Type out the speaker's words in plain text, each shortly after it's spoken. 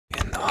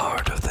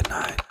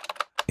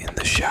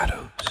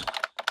shadows,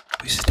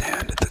 we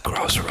stand at the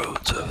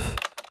crossroads of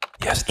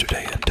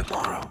yesterday and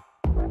tomorrow.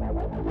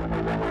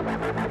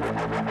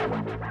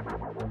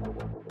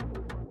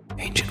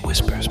 Ancient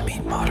whispers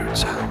meet modern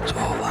sounds,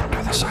 all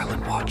under the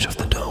silent watch of the